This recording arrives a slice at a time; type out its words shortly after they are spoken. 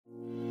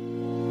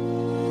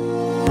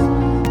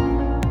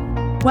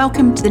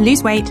Welcome to the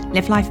Lose Weight,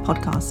 Live Life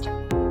podcast.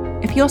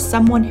 If you're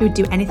someone who would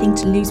do anything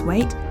to lose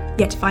weight,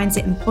 yet finds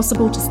it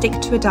impossible to stick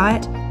to a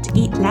diet, to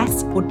eat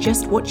less, or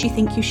just what you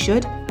think you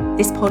should,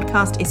 this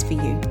podcast is for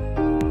you.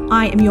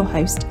 I am your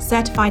host,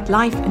 certified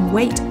life and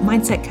weight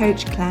mindset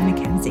coach Claire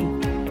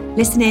McKenzie.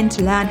 Listen in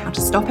to learn how to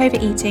stop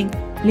overeating,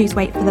 lose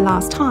weight for the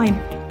last time,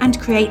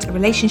 and create a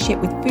relationship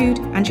with food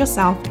and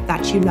yourself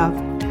that you love,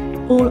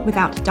 all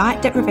without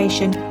diet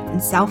deprivation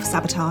and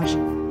self-sabotage.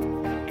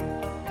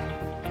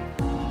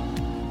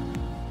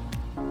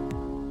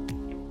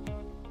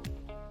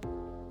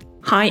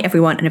 Hi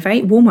everyone, and a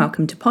very warm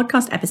welcome to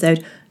podcast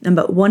episode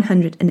number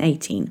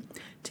 118.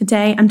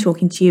 Today I'm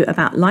talking to you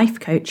about life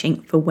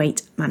coaching for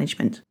weight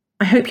management.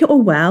 I hope you're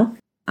all well.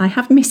 I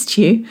have missed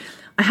you.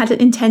 I hadn't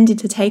intended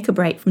to take a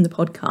break from the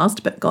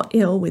podcast, but got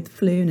ill with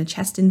flu and a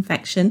chest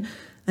infection,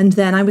 and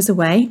then I was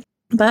away.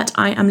 But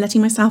I am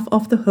letting myself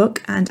off the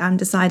hook, and I'm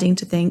deciding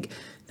to think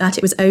that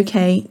it was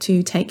okay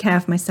to take care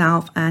of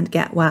myself and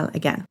get well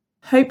again.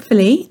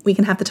 Hopefully we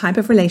can have the type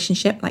of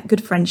relationship like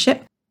good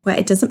friendship, where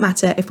it doesn't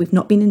matter if we've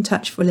not been in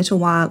touch for a little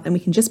while and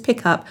we can just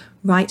pick up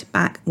right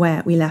back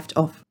where we left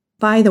off.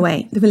 By the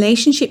way, the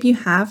relationship you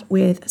have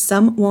with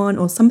someone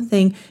or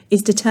something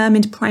is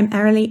determined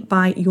primarily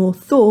by your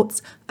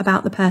thoughts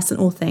about the person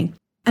or thing.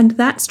 And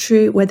that's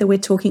true whether we're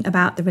talking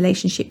about the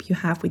relationship you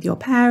have with your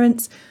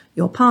parents,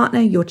 your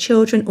partner, your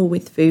children, or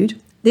with food,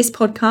 this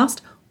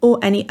podcast, or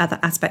any other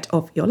aspect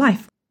of your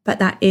life. But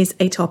that is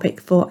a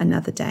topic for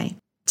another day.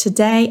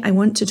 Today, I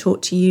want to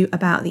talk to you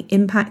about the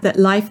impact that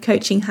life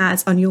coaching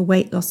has on your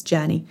weight loss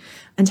journey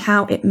and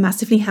how it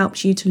massively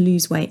helps you to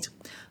lose weight.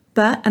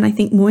 And I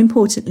think more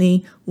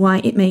importantly,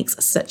 why it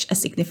makes such a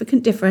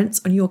significant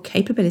difference on your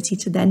capability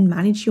to then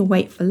manage your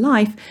weight for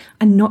life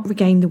and not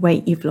regain the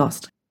weight you've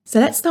lost. So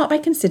let's start by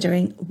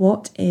considering,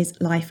 what is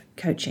life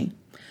coaching?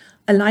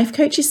 A life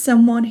coach is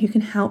someone who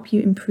can help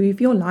you improve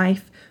your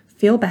life,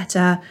 feel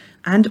better,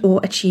 and or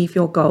achieve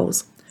your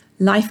goals.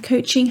 Life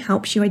coaching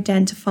helps you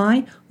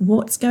identify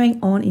what's going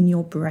on in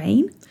your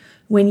brain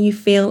when you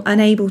feel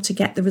unable to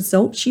get the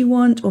results you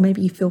want, or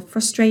maybe you feel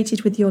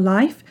frustrated with your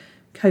life.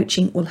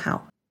 Coaching will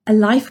help. A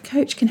life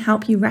coach can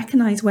help you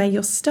recognize where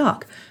you're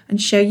stuck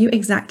and show you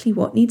exactly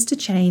what needs to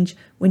change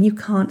when you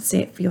can't see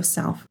it for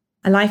yourself.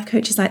 A life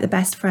coach is like the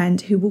best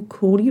friend who will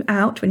call you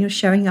out when you're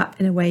showing up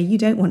in a way you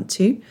don't want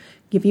to,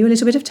 give you a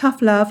little bit of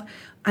tough love,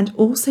 and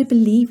also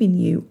believe in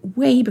you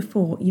way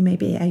before you may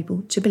be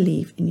able to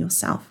believe in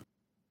yourself.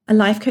 A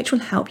life coach will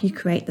help you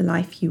create the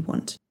life you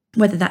want,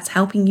 whether that's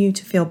helping you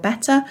to feel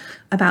better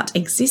about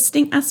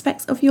existing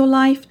aspects of your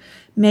life,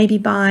 maybe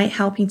by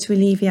helping to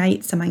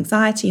alleviate some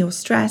anxiety or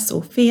stress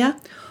or fear,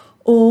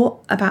 or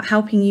about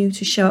helping you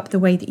to show up the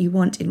way that you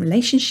want in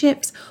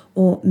relationships,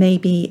 or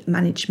maybe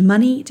manage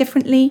money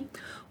differently.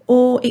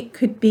 Or it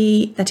could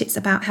be that it's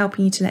about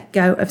helping you to let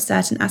go of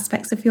certain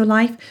aspects of your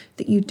life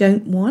that you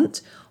don't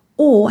want,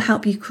 or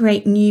help you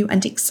create new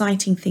and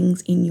exciting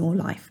things in your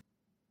life.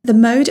 The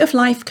mode of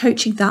life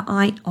coaching that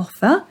I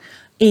offer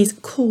is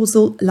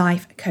causal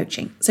life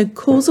coaching. So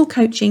causal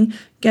coaching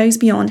goes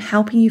beyond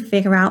helping you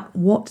figure out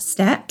what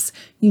steps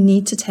you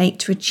need to take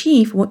to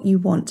achieve what you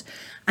want.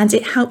 And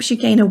it helps you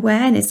gain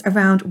awareness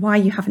around why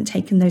you haven't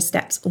taken those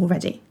steps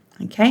already.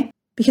 Okay?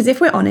 Because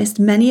if we're honest,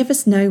 many of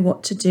us know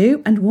what to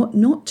do and what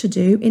not to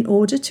do in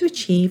order to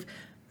achieve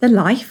the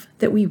life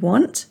that we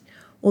want,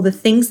 or the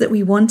things that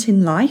we want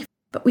in life,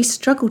 but we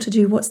struggle to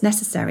do what's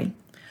necessary.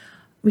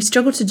 We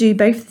struggle to do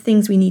both the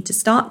things we need to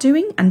start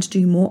doing and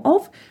do more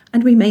of,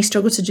 and we may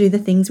struggle to do the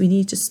things we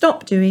need to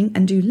stop doing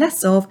and do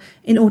less of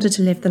in order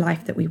to live the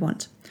life that we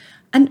want.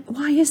 And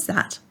why is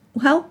that?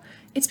 Well,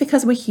 it's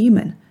because we're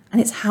human,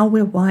 and it's how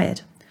we're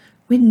wired.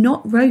 We're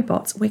not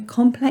robots, we're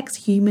complex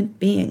human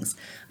beings,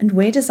 and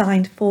we're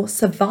designed for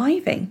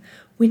surviving.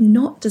 We're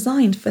not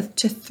designed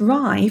to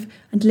thrive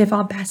and live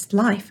our best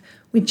life.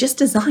 We're just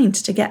designed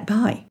to get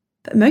by.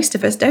 But most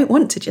of us don't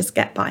want to just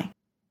get by.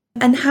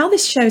 And how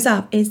this shows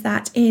up is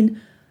that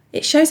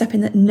it shows up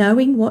in that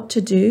knowing what to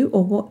do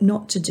or what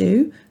not to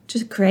do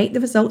to create the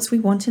results we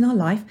want in our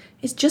life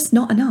is just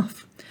not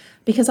enough,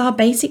 because our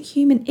basic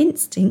human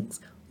instincts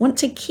want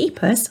to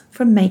keep us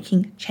from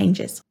making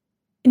changes.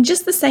 In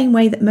just the same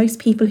way that most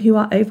people who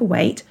are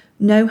overweight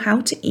know how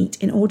to eat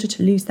in order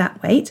to lose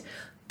that weight,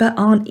 but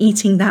aren't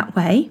eating that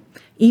way,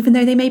 even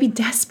though they may be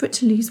desperate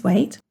to lose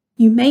weight,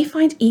 you may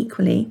find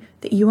equally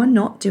that you are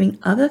not doing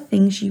other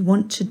things you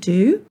want to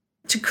do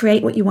to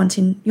create what you want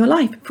in your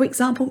life. For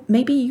example,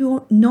 maybe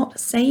you're not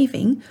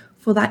saving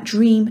for that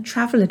dream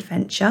travel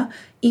adventure,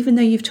 even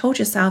though you've told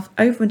yourself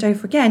over and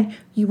over again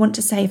you want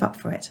to save up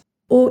for it.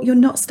 Or you're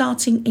not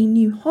starting a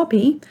new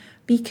hobby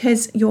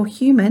because you're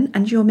human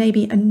and you're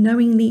maybe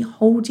unknowingly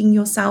holding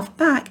yourself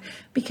back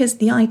because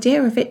the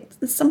idea of it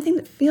is something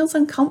that feels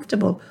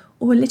uncomfortable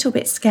or a little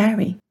bit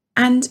scary.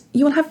 And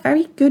you'll have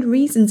very good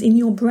reasons in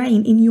your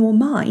brain, in your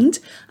mind,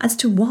 as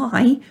to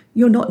why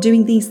you're not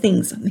doing these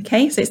things,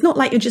 okay? So it's not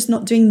like you're just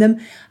not doing them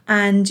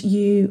and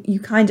you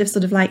kind of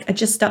sort of like are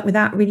just stuck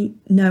without really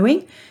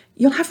knowing.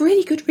 You'll have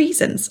really good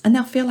reasons and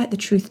they'll feel like the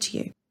truth to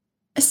you.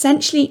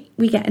 Essentially,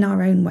 we get in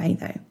our own way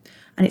though.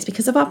 And it's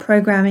because of our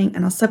programming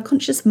and our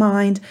subconscious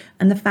mind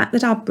and the fact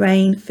that our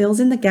brain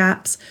fills in the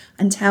gaps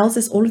and tells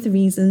us all of the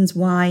reasons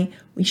why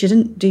we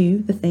shouldn't do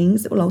the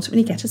things that will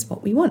ultimately get us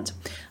what we want.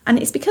 And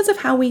it's because of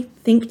how we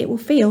think it will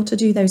feel to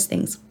do those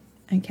things,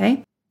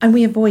 okay? And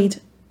we avoid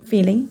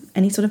feeling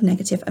any sort of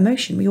negative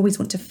emotion. We always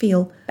want to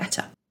feel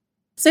better.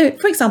 So,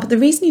 for example, the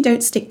reason you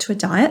don't stick to a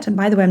diet, and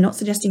by the way, I'm not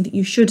suggesting that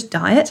you should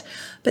diet,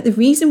 but the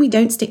reason we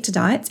don't stick to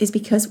diets is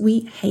because we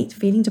hate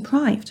feeling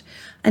deprived.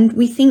 And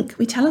we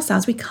tell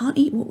ourselves we can't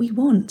eat what we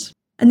want.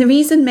 And the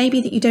reason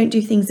maybe that you don't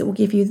do things that will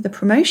give you the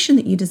promotion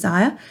that you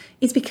desire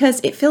is because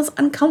it feels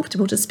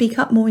uncomfortable to speak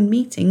up more in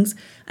meetings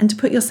and to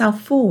put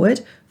yourself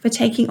forward for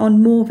taking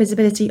on more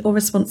visibility or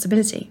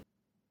responsibility.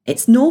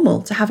 It's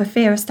normal to have a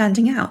fear of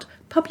standing out.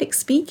 Public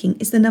speaking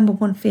is the number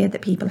one fear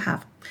that people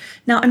have.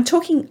 Now, I'm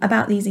talking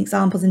about these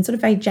examples in sort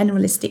of very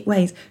generalistic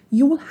ways.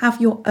 You will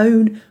have your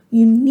own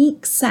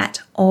unique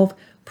set of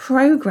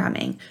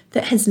programming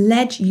that has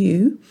led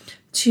you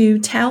to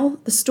tell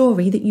the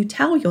story that you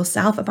tell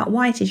yourself about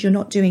why it is you're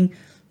not doing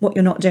what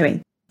you're not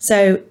doing.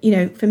 So,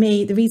 for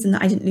me, the reason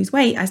that I didn't lose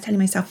weight, I was telling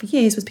myself for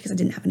years, was because I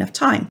didn't have enough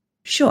time.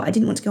 Sure, I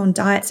didn't want to go on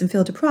diets and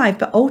feel deprived,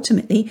 but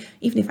ultimately,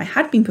 even if I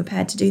had been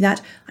prepared to do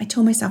that, I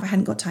told myself I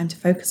hadn't got time to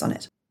focus on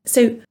it.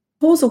 So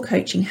causal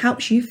coaching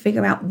helps you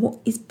figure out what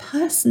is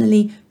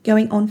personally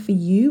going on for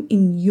you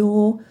in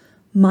your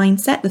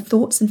mindset, the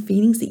thoughts and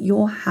feelings that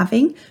you're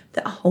having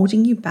that are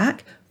holding you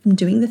back from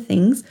doing the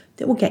things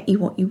that will get you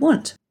what you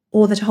want,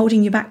 or that are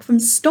holding you back from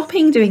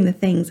stopping doing the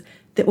things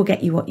that will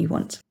get you what you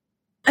want.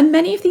 And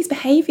many of these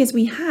behaviors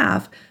we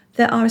have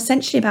that are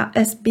essentially about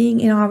us being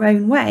in our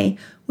own way,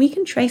 we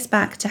can trace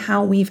back to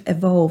how we've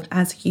evolved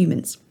as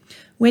humans.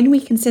 When we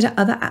consider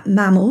other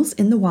mammals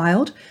in the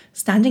wild,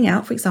 standing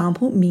out, for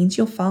example, means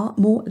you're far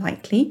more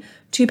likely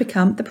to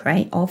become the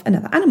prey of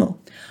another animal.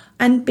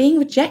 And being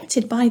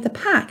rejected by the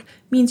pack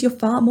means you're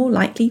far more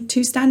likely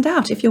to stand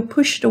out. If you're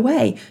pushed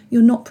away,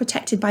 you're not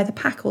protected by the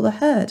pack or the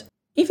herd.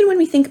 Even when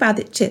we think about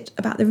it,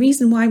 about the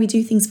reason why we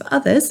do things for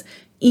others,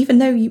 even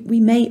though we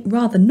may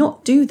rather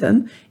not do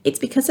them, it's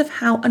because of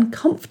how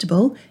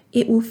uncomfortable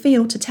it will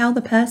feel to tell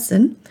the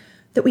person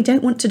that we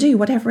don't want to do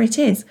whatever it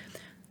is.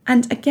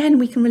 And again,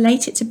 we can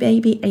relate it to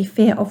maybe a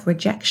fear of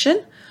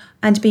rejection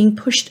and being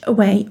pushed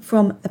away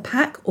from the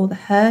pack or the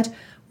herd,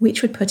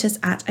 which would put us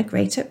at a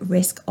greater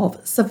risk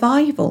of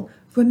survival.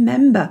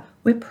 Remember,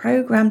 we're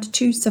programmed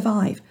to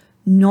survive,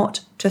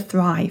 not to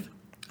thrive.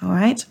 All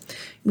right?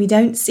 We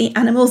don't see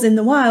animals in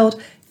the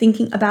wild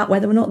thinking about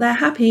whether or not they're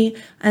happy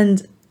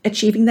and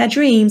achieving their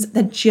dreams.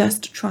 They're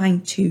just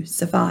trying to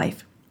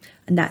survive.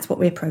 And that's what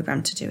we're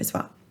programmed to do as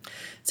well.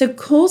 So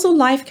causal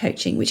life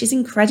coaching, which is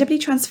incredibly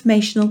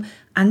transformational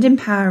and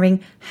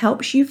empowering,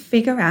 helps you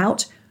figure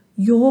out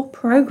your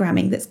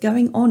programming that's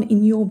going on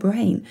in your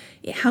brain.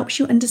 It helps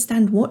you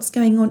understand what's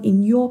going on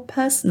in your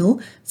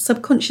personal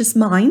subconscious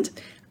mind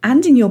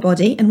and in your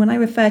body. And when I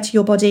refer to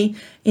your body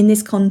in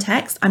this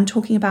context, I'm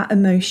talking about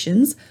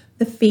emotions,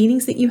 the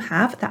feelings that you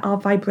have that are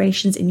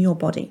vibrations in your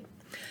body.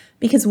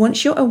 Because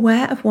once you're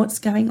aware of what's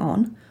going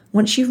on,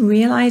 once you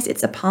realize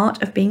it's a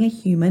part of being a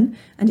human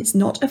and it's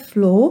not a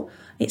flaw,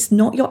 it's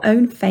not your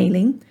own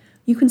failing,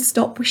 you can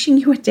stop wishing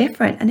you were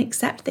different and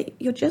accept that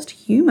you're just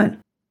human.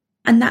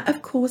 And that,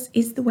 of course,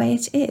 is the way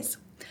it is.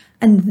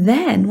 And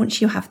then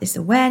once you have this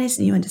awareness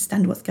and you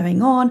understand what's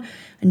going on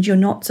and you're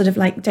not sort of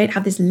like, don't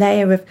have this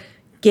layer of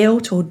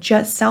guilt or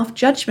just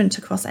self-judgment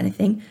across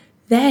anything,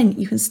 then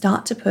you can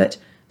start to put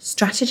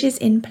strategies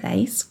in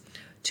place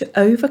to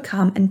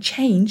overcome and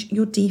change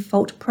your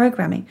default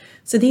programming.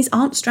 So these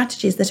aren't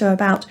strategies that are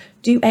about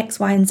do X,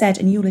 Y, and Z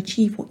and you'll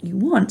achieve what you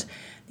want.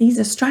 These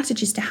are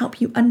strategies to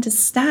help you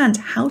understand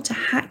how to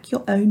hack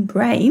your own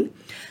brain,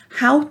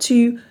 how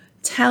to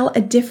tell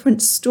a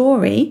different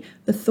story,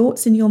 the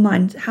thoughts in your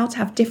mind, how to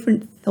have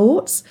different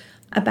thoughts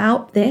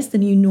about this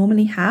than you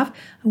normally have.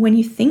 And when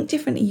you think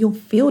differently, you'll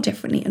feel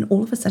differently. And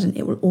all of a sudden,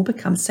 it will all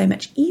become so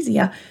much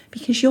easier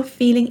because you're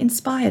feeling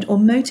inspired or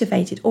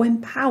motivated or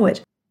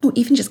empowered or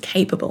even just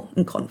capable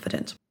and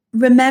confident.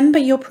 Remember,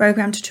 you're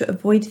programmed to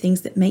avoid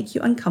things that make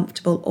you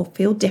uncomfortable or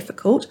feel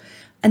difficult.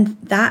 And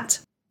that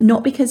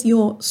not because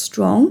you're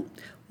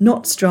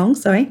not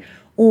strong,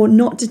 or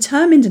not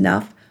determined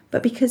enough,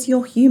 but because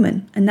you're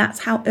human. And that's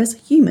how us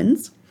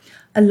humans,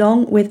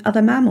 along with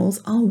other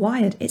mammals, are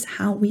wired. It's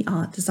how we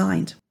are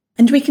designed.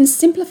 And we can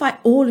simplify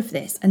all of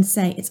this and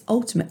say it's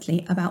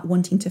ultimately about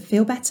wanting to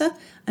feel better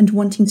and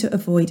wanting to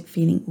avoid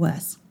feeling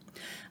worse.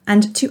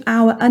 And to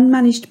our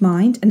unmanaged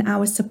mind and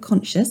our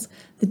subconscious,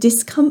 the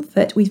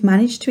discomfort we've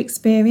managed to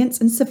experience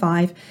and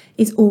survive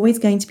is always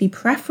going to be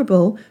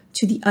preferable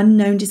to the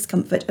unknown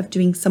discomfort of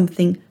doing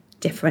something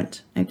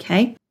different,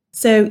 okay?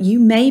 So you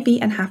may be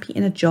unhappy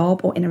in a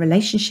job or in a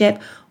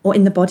relationship or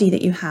in the body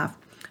that you have.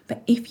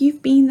 But if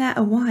you've been there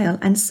a while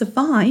and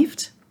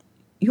survived,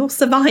 you're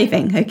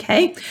surviving,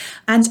 okay?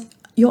 And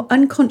your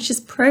unconscious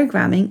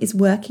programming is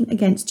working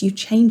against you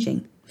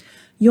changing.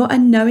 You're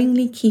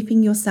unknowingly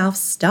keeping yourself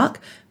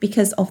stuck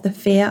because of the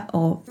fear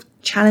of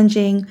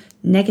challenging,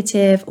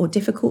 negative, or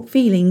difficult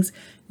feelings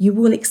you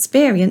will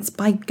experience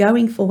by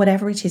going for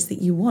whatever it is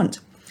that you want.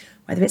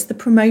 Whether it's the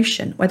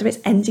promotion, whether it's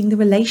ending the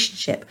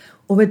relationship,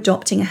 or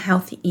adopting a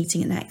healthy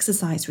eating and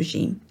exercise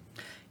regime.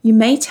 You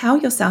may tell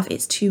yourself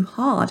it's too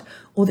hard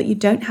or that you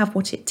don't have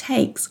what it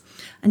takes.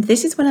 And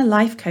this is when a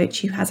life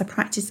coach who has a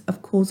practice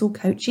of causal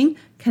coaching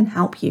can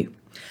help you.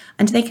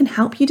 And they can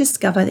help you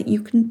discover that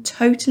you can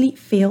totally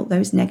feel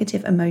those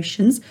negative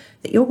emotions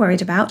that you're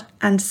worried about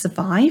and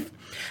survive.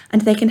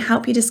 And they can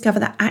help you discover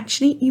that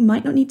actually you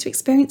might not need to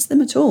experience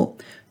them at all.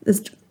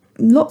 There's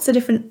lots of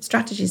different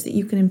strategies that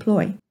you can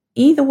employ.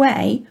 Either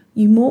way,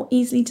 you more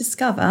easily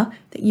discover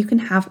that you can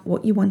have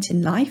what you want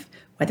in life,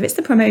 whether it's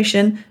the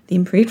promotion, the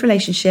improved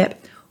relationship,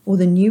 or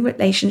the new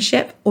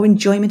relationship, or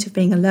enjoyment of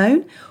being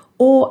alone,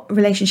 or a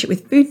relationship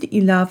with food that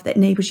you love that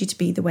enables you to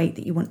be the way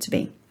that you want to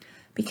be.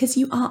 Because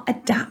you are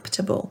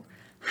adaptable.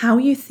 How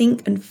you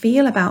think and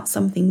feel about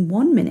something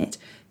 1 minute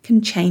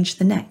can change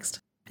the next.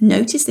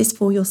 Notice this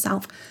for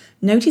yourself.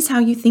 Notice how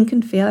you think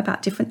and feel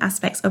about different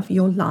aspects of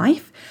your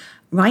life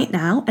right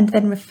now, and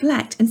then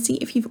reflect and see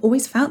if you've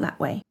always felt that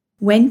way.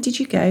 When did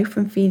you go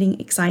from feeling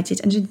excited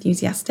and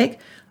enthusiastic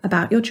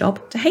about your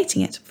job to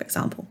hating it, for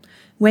example?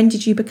 When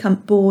did you become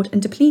bored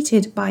and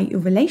depleted by your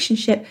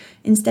relationship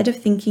instead of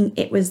thinking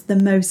it was the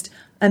most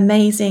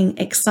amazing,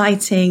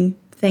 exciting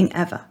thing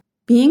ever?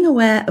 Being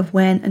aware of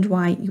when and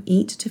why you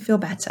eat to feel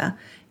better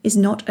is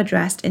not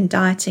addressed in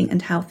dieting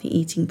and healthy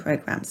eating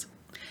programs.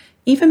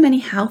 Even many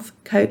health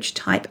coach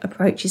type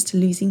approaches to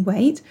losing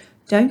weight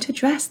don't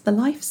address the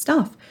life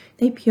stuff.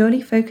 They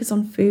purely focus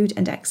on food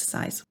and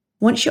exercise.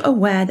 Once you're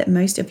aware that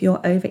most of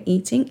your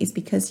overeating is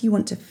because you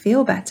want to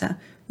feel better,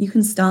 you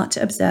can start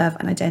to observe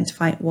and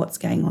identify what's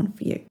going on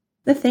for you.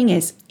 The thing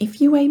is, if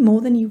you weigh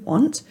more than you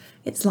want,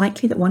 it's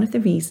likely that one of the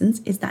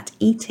reasons is that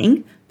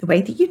eating the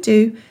way that you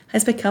do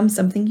has become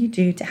something you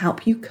do to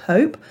help you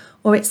cope,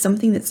 or it's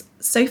something that's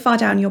so far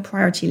down your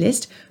priority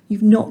list,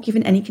 you've not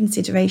given any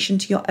consideration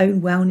to your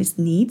own wellness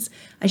needs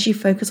as you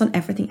focus on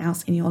everything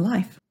else in your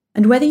life.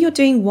 And whether you're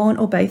doing one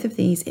or both of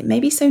these, it may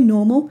be so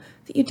normal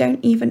that you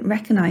don't even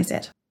recognize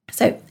it.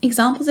 So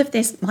examples of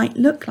this might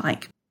look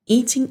like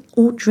eating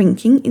or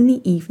drinking in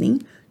the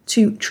evening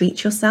to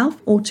treat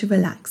yourself or to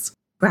relax,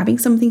 grabbing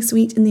something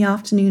sweet in the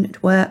afternoon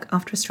at work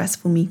after a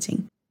stressful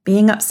meeting,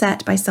 being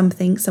upset by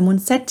something someone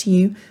said to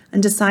you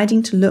and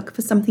deciding to look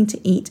for something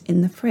to eat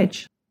in the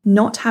fridge,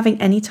 not having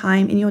any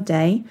time in your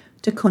day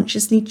to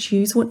consciously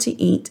choose what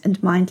to eat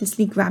and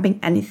mindlessly grabbing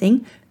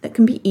anything that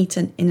can be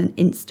eaten in an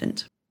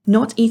instant,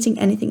 not eating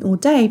anything all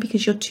day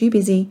because you're too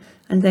busy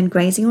and then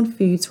grazing on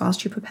foods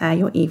whilst you prepare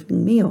your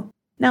evening meal.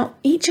 Now,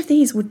 each of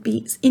these would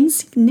be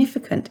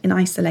insignificant in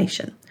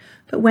isolation,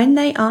 but when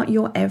they are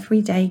your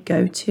everyday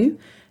go-to,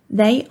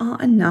 they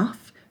are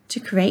enough to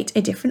create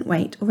a different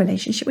weight or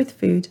relationship with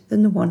food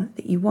than the one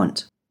that you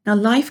want. Now,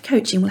 life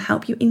coaching will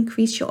help you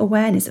increase your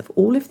awareness of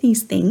all of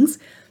these things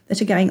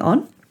that are going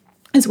on,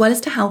 as well as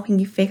to helping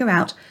you figure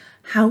out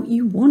how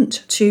you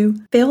want to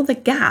fill the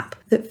gap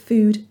that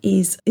food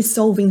is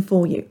solving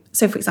for you.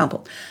 So, for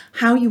example,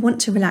 how you want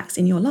to relax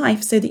in your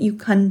life so that you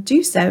can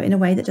do so in a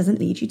way that doesn't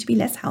lead you to be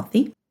less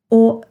healthy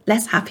or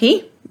less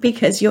happy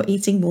because you're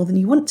eating more than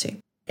you want to.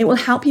 It will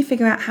help you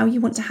figure out how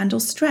you want to handle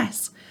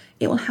stress.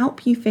 It will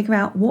help you figure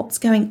out what's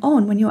going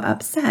on when you're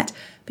upset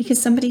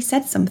because somebody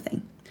said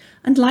something.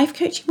 And life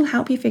coaching will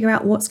help you figure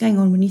out what's going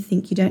on when you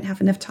think you don't have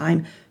enough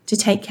time to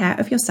take care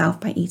of yourself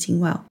by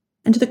eating well.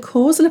 And the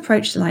causal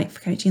approach to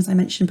life coaching, as I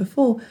mentioned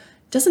before,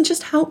 doesn't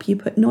just help you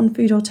put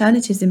non-food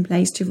alternatives in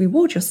place to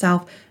reward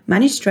yourself,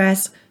 manage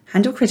stress,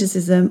 handle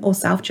criticism or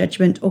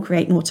self-judgment, or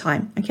create more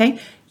time, okay?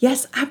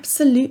 Yes,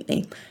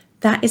 absolutely.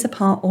 That is a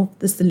part of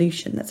the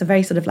solution. That's a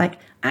very sort of like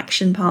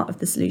action part of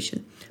the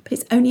solution, but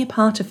it's only a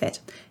part of it.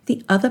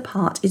 The other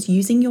part is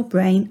using your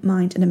brain,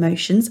 mind, and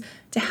emotions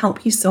to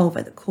help you solve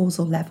at the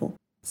causal level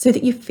so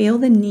that you feel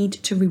the need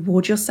to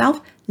reward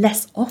yourself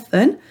less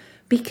often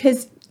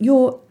because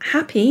you're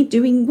happy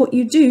doing what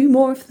you do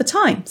more of the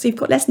time. So you've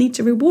got less need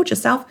to reward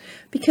yourself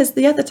because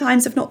the other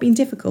times have not been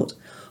difficult.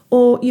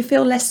 Or you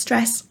feel less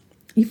stress,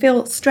 you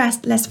feel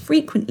stressed less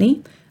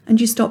frequently,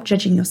 and you stop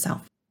judging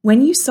yourself.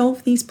 When you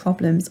solve these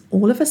problems,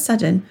 all of a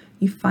sudden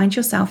you find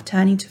yourself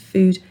turning to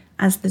food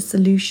as the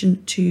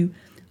solution to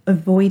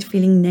avoid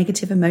feeling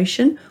negative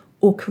emotion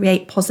or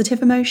create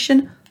positive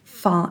emotion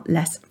far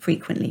less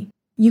frequently.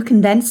 You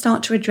can then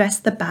start to address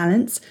the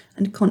balance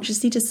and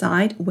consciously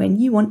decide when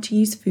you want to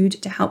use food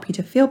to help you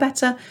to feel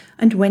better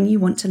and when you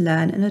want to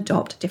learn and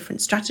adopt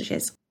different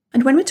strategies.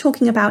 And when we're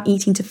talking about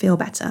eating to feel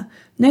better,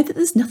 know that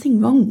there's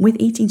nothing wrong with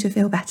eating to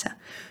feel better.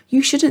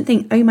 You shouldn't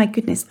think, oh my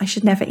goodness, I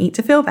should never eat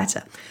to feel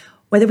better.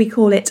 Whether we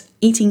call it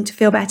eating to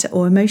feel better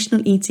or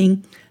emotional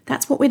eating,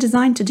 that's what we're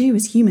designed to do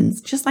as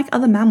humans, just like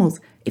other mammals.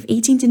 If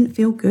eating didn't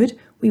feel good,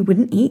 we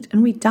wouldn't eat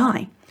and we'd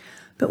die.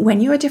 But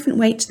when you're a different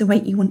weight to the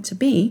weight you want to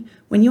be,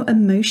 when you're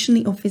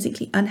emotionally or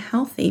physically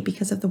unhealthy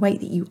because of the weight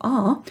that you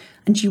are,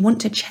 and you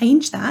want to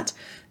change that,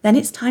 then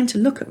it's time to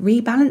look at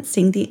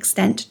rebalancing the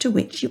extent to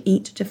which you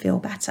eat to feel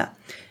better.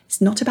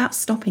 It's not about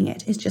stopping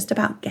it. It's just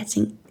about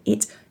getting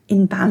it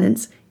in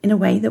balance in a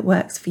way that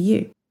works for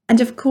you. And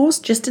of course,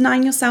 just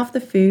denying yourself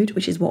the food,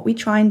 which is what we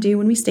try and do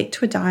when we stick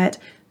to a diet,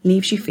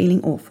 leaves you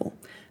feeling awful.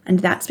 And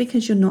that's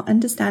because you're not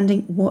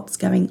understanding what's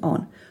going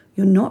on.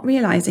 You're not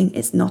realizing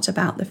it's not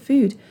about the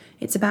food.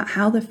 It's about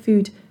how the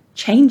food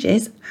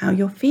changes how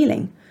you're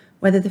feeling,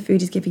 whether the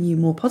food is giving you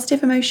more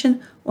positive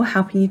emotion or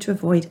helping you to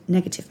avoid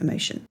negative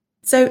emotion.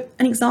 So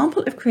an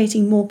example of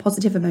creating more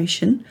positive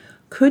emotion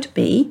could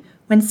be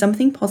when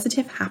something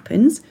positive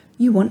happens,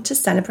 you want to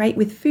celebrate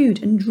with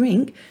food and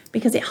drink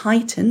because it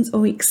heightens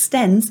or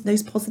extends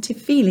those positive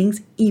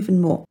feelings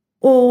even more.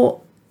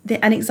 Or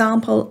an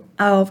example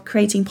of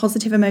creating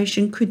positive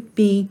emotion could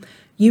be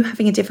you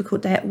having a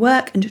difficult day at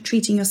work and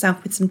treating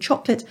yourself with some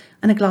chocolate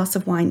and a glass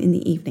of wine in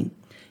the evening.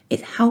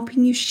 It's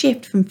helping you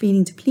shift from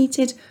feeling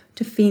depleted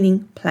to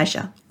feeling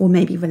pleasure or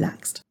maybe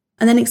relaxed.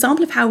 And an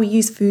example of how we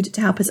use food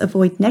to help us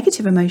avoid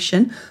negative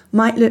emotion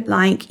might look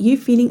like you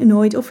feeling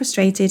annoyed or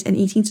frustrated and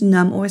eating to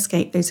numb or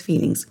escape those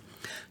feelings.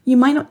 You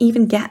might not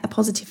even get a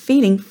positive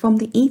feeling from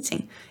the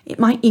eating. It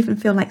might even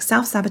feel like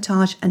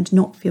self-sabotage and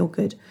not feel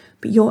good,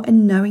 but you're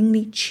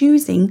unknowingly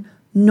choosing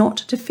not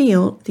to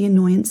feel the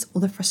annoyance or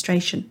the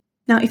frustration.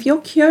 Now, if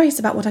you're curious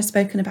about what I've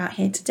spoken about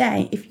here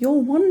today, if you're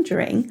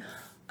wondering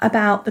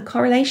about the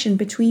correlation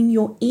between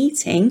your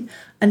eating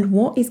and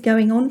what is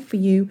going on for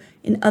you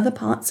in other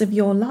parts of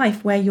your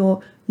life where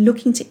you're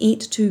looking to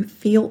eat to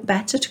feel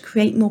better, to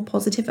create more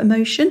positive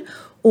emotion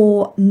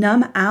or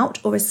numb out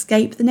or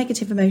escape the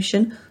negative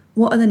emotion,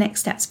 what are the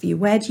next steps for you?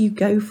 Where do you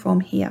go from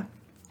here?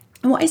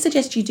 And what I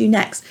suggest you do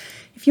next,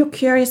 if you're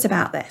curious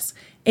about this,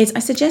 is I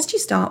suggest you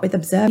start with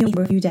observing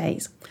for a few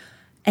days.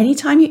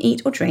 Anytime you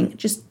eat or drink,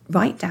 just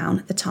write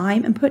down the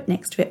time and put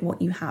next to it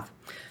what you have.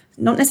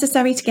 Not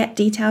necessary to get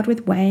detailed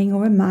with weighing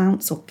or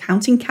amounts or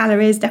counting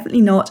calories,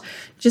 definitely not.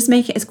 Just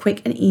make it as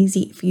quick and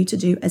easy for you to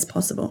do as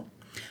possible.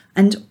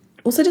 And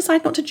also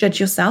decide not to judge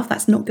yourself.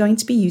 That's not going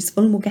to be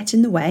useful and will get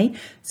in the way.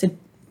 So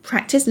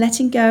practice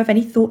letting go of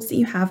any thoughts that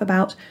you have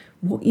about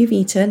what you've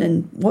eaten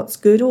and what's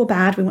good or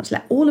bad. We want to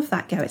let all of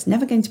that go. It's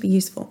never going to be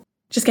useful.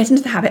 Just get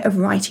into the habit of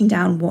writing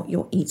down what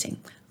you're eating.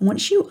 And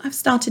once you have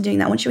started doing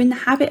that, once you're in the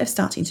habit of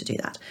starting to do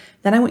that,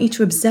 then I want you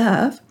to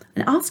observe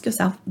and ask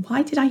yourself,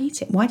 why did I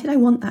eat it? Why did I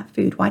want that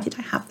food? Why did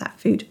I have that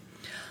food?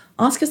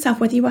 Ask yourself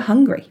whether you were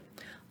hungry.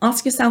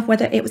 Ask yourself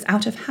whether it was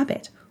out of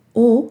habit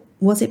or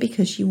was it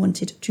because you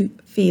wanted to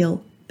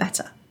feel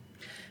better?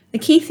 The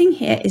key thing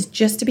here is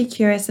just to be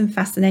curious and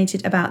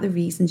fascinated about the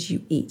reasons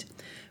you eat.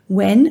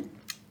 When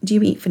do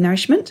you eat for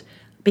nourishment?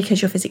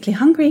 Because you're physically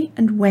hungry,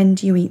 and when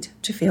do you eat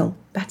to feel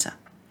better?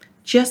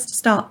 Just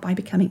start by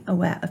becoming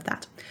aware of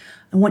that.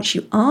 And once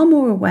you are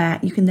more aware,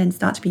 you can then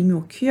start to be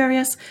more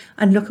curious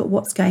and look at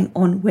what's going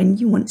on when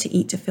you want to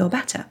eat to feel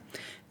better.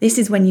 This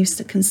is when you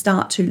can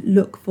start to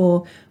look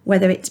for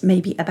whether it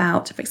may be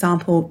about, for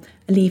example,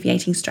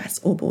 alleviating stress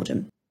or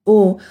boredom.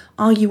 Or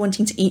are you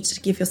wanting to eat to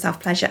give yourself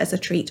pleasure as a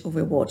treat or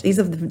reward? These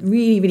are the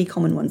really, really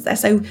common ones.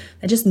 They're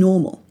just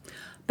normal.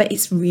 But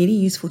it's really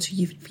useful for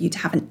you to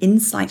have an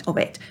insight of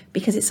it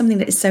because it's something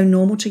that is so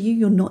normal to you,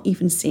 you're not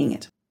even seeing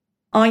it.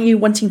 Are you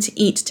wanting to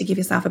eat to give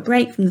yourself a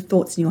break from the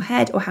thoughts in your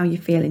head or how you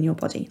feel in your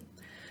body?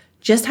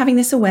 Just having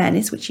this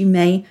awareness, which you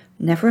may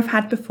never have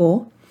had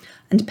before,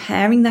 and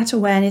pairing that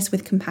awareness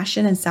with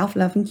compassion and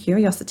self-love and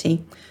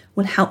curiosity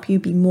will help you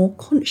be more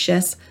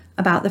conscious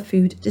about the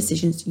food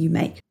decisions you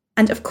make.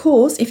 And of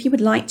course, if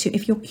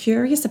you're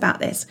curious about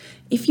this,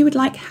 if you would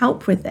like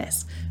help with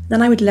this,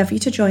 then I would love you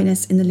to join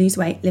us in the Lose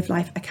Weight, Live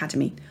Life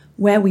Academy,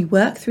 where we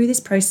work through this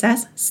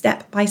process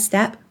step by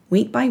step,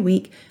 week by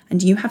week,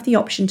 and you have the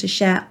option to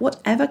share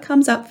whatever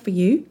comes up for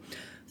you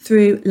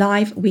through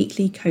live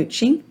weekly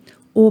coaching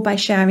or by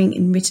sharing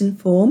in written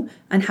form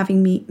and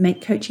having me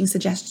make coaching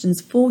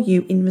suggestions for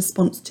you in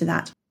response to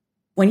that.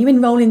 When you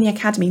enroll in the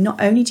Academy,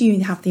 not only do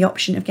you have the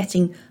option of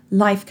getting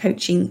live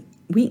coaching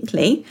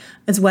weekly,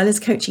 as well as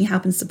coaching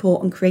help and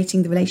support on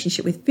creating the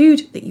relationship with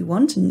food that you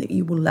want and that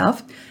you will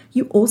love,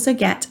 you also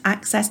get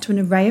access to an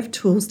array of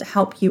tools to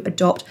help you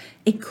adopt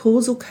a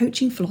causal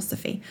coaching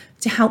philosophy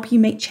to help you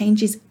make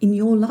changes in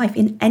your life,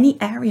 in any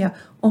area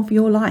of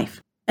your life.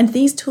 And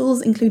these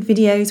tools include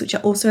videos, which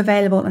are also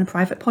available on a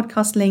private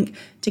podcast link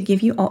to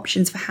give you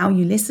options for how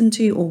you listen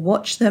to or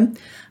watch them.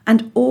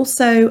 And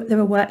also there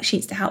are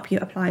worksheets to help you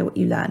apply what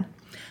you learn.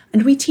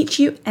 And we teach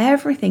you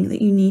everything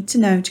that you need to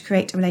know to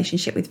create a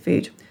relationship with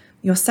food,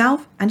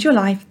 yourself and your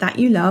life that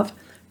you love,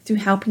 through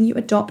helping you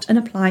adopt and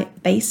apply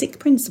basic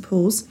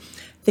principles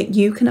that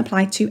you can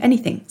apply to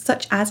anything,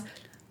 such as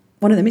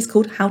one of them is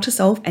called How to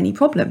Solve Any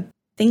Problem.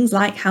 Things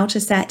like how to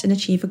set and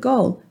achieve a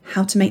goal,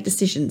 how to make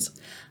decisions.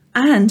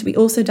 And we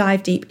also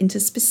dive deep into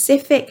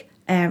specific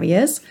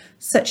areas,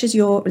 such as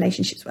your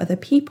relationships with other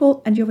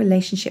people and your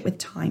relationship with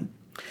time.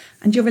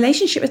 And your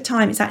relationship with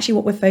time is actually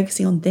what we're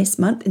focusing on this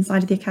month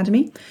inside of the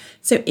Academy.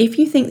 So if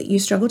you think that you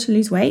struggle to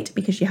lose weight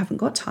because you haven't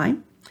got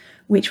time,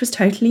 which was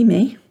totally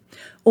me,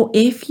 or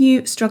if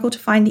you struggle to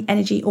find the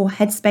energy or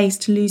headspace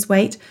to lose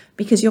weight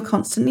because you're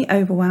constantly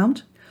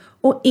overwhelmed,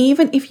 or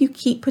even if you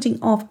keep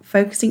putting off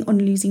focusing on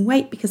losing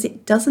weight because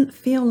it doesn't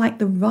feel like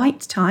the right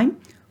time,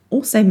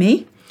 also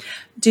me,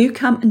 Do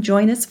come and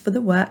join us for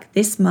the work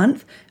this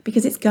month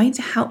because it's going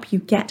to help you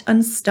get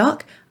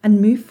unstuck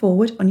and move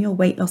forward on your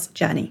weight loss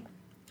journey.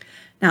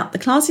 Now, the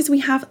classes we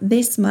have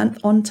this month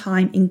on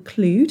time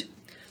include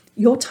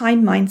Your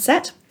Time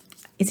Mindset.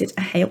 Is it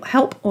a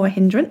help or a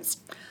hindrance?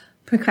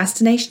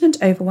 Procrastination and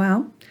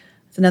overwhelm.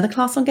 There's another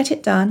class on Get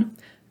It Done.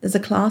 There's a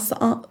class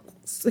that asks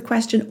the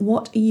question,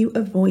 what are you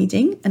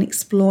avoiding? And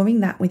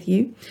exploring that with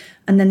you.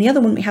 And then the other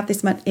one we have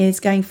this month is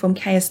Going from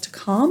Chaos to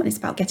Calm, and it's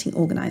about getting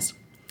organised.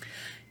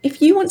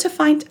 If you want to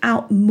find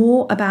out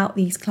more about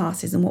these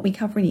classes and what we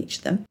cover in each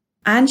of them,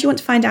 and you want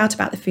to find out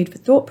about the Food for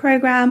Thought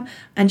programme,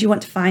 and you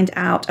want to find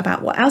out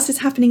about what else is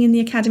happening in the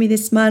Academy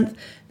this month,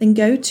 then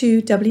go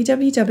to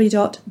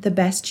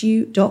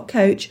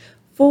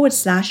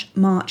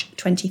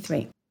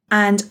www.thebestyou.coach/March23.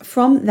 And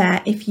from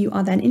there, if you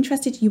are then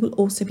interested, you will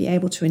also be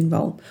able to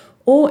enrol.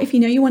 Or if you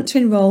know you want to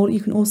enrol, you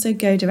can also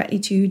go directly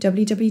to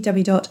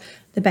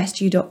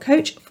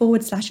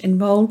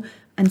www.thebestyou.coach/enrol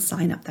and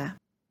sign up there.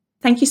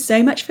 Thank you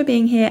so much for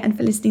being here and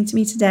for listening to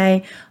me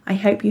today. I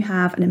hope you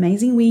have an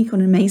amazing week or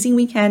an amazing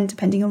weekend,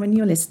 depending on when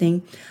you're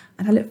listening.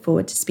 And I look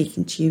forward to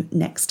speaking to you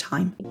next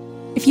time.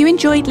 If you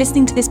enjoyed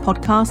listening to this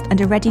podcast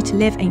and are ready to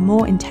live a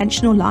more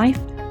intentional life,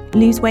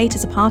 lose weight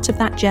as a part of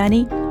that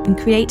journey, and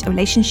create a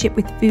relationship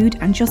with food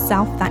and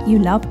yourself that you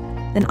love,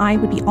 then I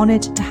would be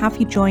honoured to have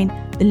you join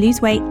the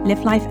Lose Weight,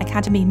 Live Life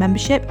Academy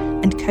membership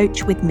and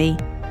coach with me.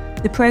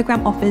 The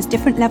programme offers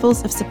different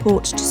levels of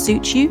support to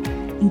suit you,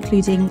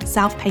 including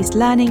self-paced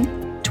learning,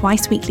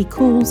 twice weekly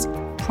calls,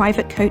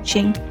 private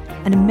coaching,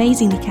 an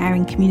amazingly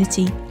caring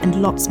community,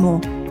 and lots more.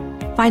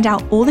 Find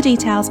out all the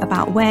details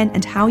about when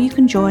and how you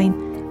can join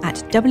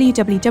at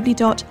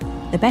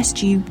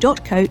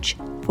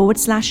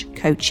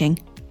www.thebestyou.coach/coaching.